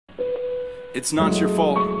It's not your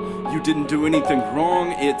fault. You didn't do anything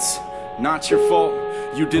wrong. It's not your fault.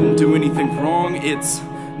 You didn't do anything wrong. It's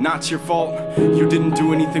not your fault. You didn't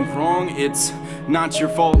do anything wrong. It's not your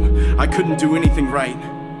fault. I couldn't do anything right.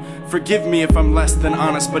 Forgive me if I'm less than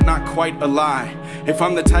honest, but not quite a lie. If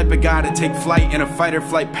I'm the type of guy to take flight in a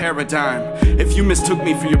fight-or-flight paradigm. If you mistook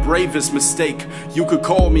me for your bravest mistake, you could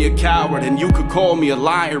call me a coward and you could call me a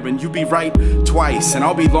liar, and you'd be right twice and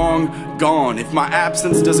I'll be long gone. If my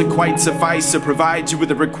absence doesn't quite suffice to provide you with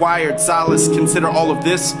the required solace, consider all of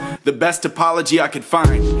this the best apology I could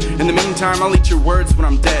find. In the meantime, I'll eat your words when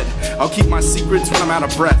I'm dead. I'll keep my secrets when I'm out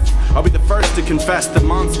of breath. I'll be the first to confess the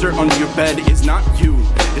monster under your bed is not you.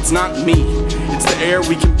 It's not me, it's the air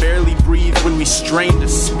we can barely breathe when we strain to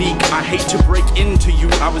speak. I hate to break into you,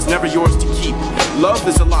 I was never yours to keep. Love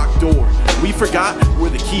is a locked door, we forgot where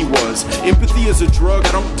the key was. Empathy is a drug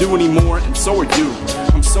I don't do anymore, and so are you.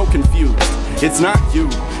 I'm so confused, it's not you,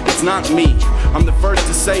 it's not me. I'm the first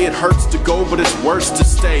to say it hurts to go, but it's worse to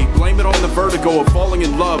stay. Blame it on the vertigo of falling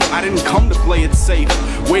in love. I didn't come to play it safe.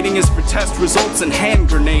 Waiting is for test results and hand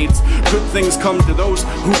grenades. Good things come to those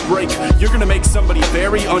who break. You're gonna make somebody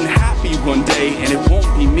very unhappy one day, and it won't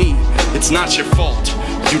be me. It's not your fault.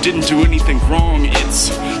 You didn't do anything wrong.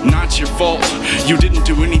 It's not your fault. You didn't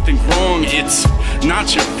do anything wrong. It's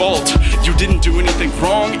not your fault. You didn't do anything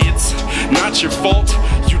wrong. It's not your fault.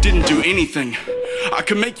 You didn't do anything. I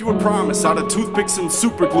could make you a promise out of toothpicks and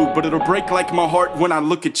super glue, but it'll break like my heart when I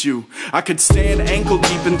look at you. I could stand ankle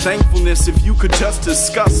deep in thankfulness if you could just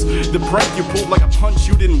discuss the prank you pulled like a punch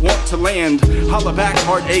you didn't want to land. Holla back,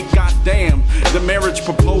 heartache, goddamn. The marriage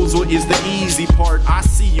proposal is the easy part. I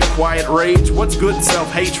see you, quiet rage. What's good,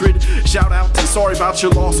 self-hatred? Shout out to sorry about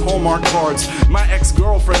your lost Hallmark cards. My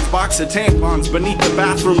ex-girlfriend's box of tampons beneath the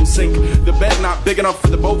bathroom sink. The bed not big enough for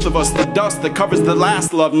the both of us. The dust that covers the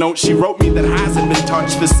last love note she wrote me that hasn't been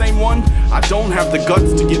touched. The same one I don't have the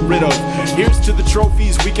guts to get rid of. Here's to the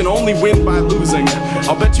trophies we can only win by losing.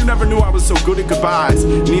 I'll bet you never knew I was so good at goodbyes.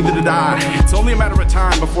 Neither did I. It's only a matter of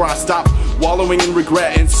time before I stop wallowing in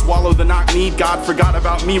regret and swallow the knock-kneed God forgot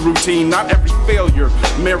about me routine. Not every failure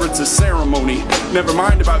merits a ceremony. Never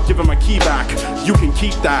mind about giving my key back. You can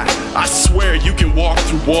keep that. I swear you can walk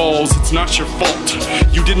through walls. It's not your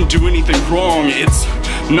fault. You didn't do anything wrong. It's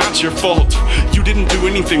not your fault. You didn't do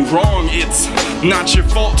anything wrong. It's not your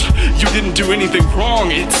fault. You didn't do anything wrong.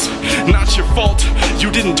 It's not your fault. You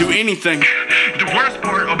didn't do anything. The worst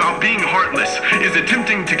part about being heartless is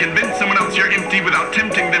attempting to convince someone else you're empty without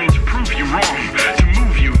tempting them to prove you wrong, to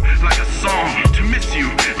move you like a song, to miss you,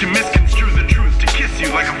 to misconstrue the truth, to kiss you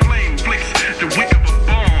like a flame flicks the wick of a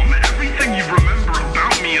bomb. Everything you remember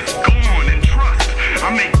about me is gone, and trust, I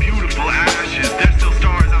make beautiful ashes. There's still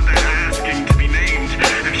stars out there asking to be named.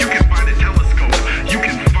 If you can find a telescope, you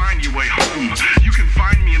can find your way home. You can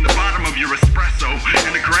find me in the bottom of your espresso,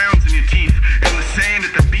 in the grounds in your teeth, in the sand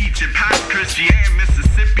at the beach, at past Christiane,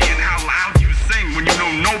 Mississippi, and how loud you sing when you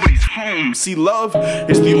know nobody's home. See, love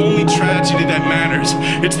is the only tragedy that matters.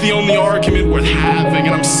 It's the only argument worth having.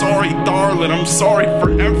 And I'm sorry, darling, I'm sorry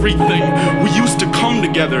for everything. We used to come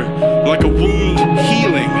together like a wound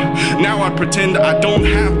healing. Now I pretend I don't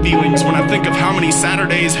have feelings when I think of how many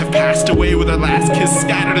Saturdays have passed away with our last kiss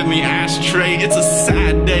scattered in the ashtray. It's a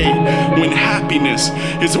sad day when happiness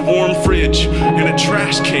is a warm fridge and a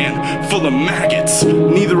trash can full of maggots.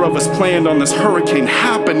 Neither of us planned on this hurricane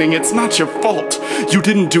happening. It's not your fault. You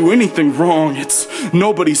didn't do anything wrong. It's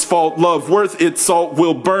nobody's fault. Love worth its salt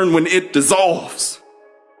will burn when it dissolves.